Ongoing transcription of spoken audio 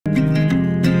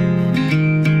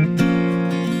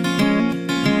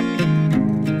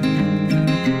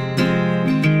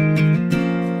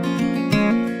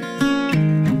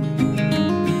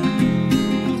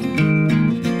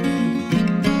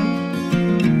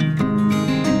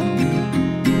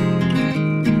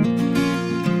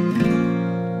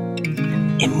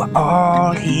we're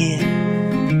all here,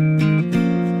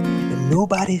 but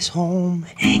nobody's home.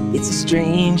 It's a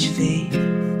strange fate,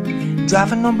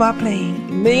 driving on by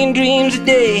plane, making dreams a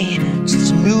day.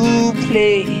 Just a new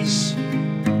place,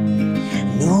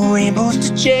 no rainbows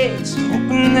to chase,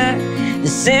 hoping that the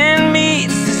sand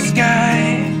meets the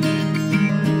sky.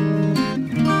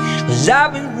 'Cause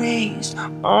I've been raised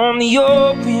on the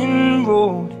open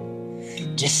road,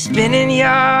 just spinning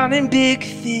yarn and big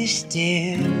fish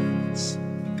tails.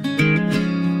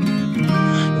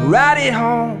 Ride it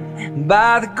home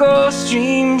by the Gulf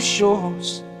Stream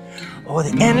shores, or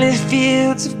the endless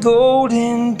fields of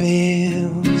golden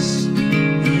bales.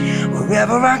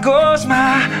 Wherever I go's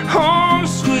my home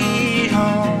sweet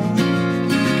home.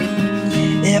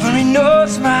 Every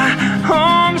note's my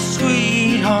home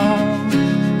sweet home.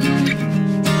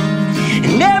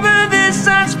 And never the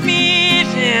sun's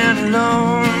beating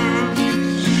alone,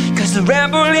 'cause the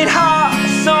rambling heart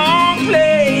song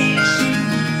plays,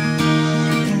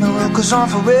 and the world goes on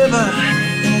forever,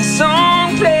 and the song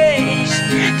plays.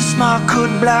 The smog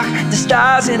couldn't block the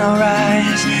stars in our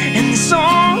eyes, and the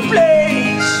song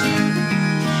plays.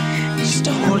 Just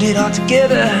to hold it all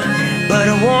together, but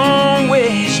I won't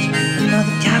waste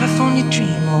another California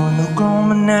dream or an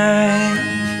Oklahoma night.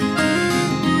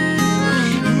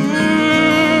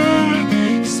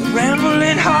 It's a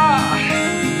rambling heart,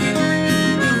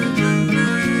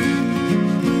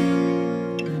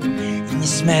 and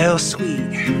you smell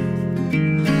sweet.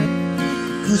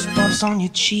 Goosebumps on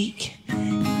your cheek,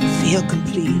 you feel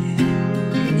complete.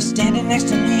 When you're standing next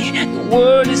to me, the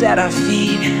world is at our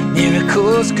feet,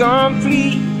 miracles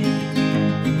complete.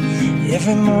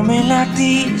 Every moment like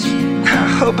these, I'm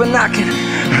hoping I can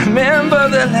remember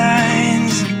the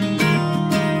lines.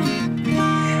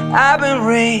 I've been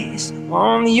raised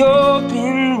on the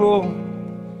open road,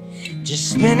 just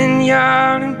spinning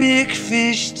yarn and big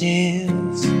fish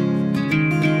tails.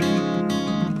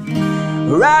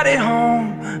 Ride it home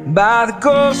by the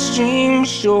Gulf Stream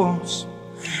shores,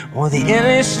 or the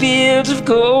endless fields of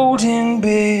golden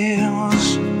bales.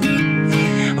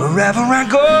 Wherever I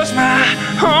go's my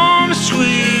home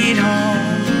sweet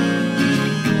home.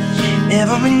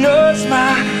 Every note's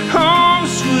my home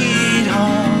sweet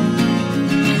home.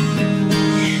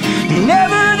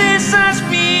 Never this sun's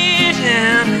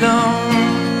beating alone,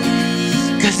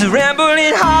 'cause the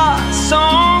rambling heart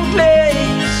song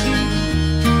plays,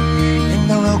 and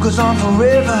the road goes on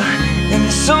forever, and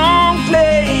the song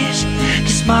plays.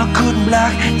 The smile couldn't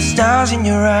block the stars in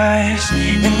your eyes,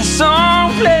 and the song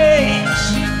plays.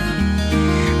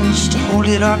 Just to hold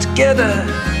it all together,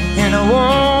 and I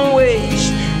won't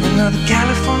waste another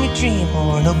California dream or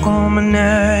an Oklahoma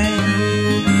night.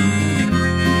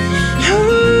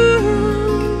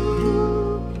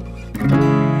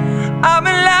 I've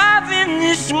been alive in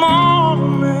this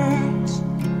moment,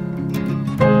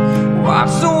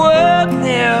 watch the world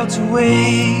melt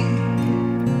away,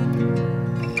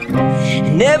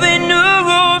 and every new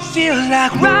road feels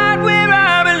like right where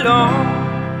I belong.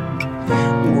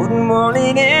 Wouldn't want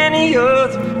it any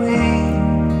other way,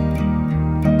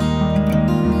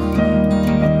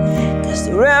 'cause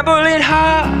the rambling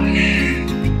heart,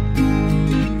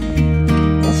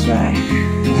 that's right,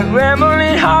 the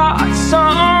rambling heart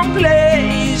song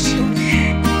plays,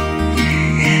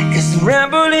 'cause the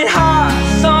rambling heart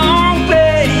song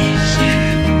plays,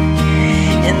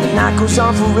 and the night goes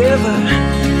on forever,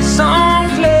 the song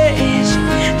plays.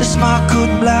 The smile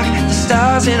couldn't block the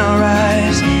stars in our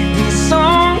eyes, and the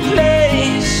song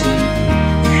plays.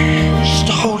 Just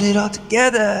to hold it all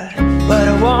together, but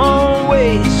I won't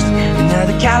waste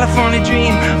another California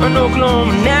dream, an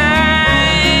Oklahoma night.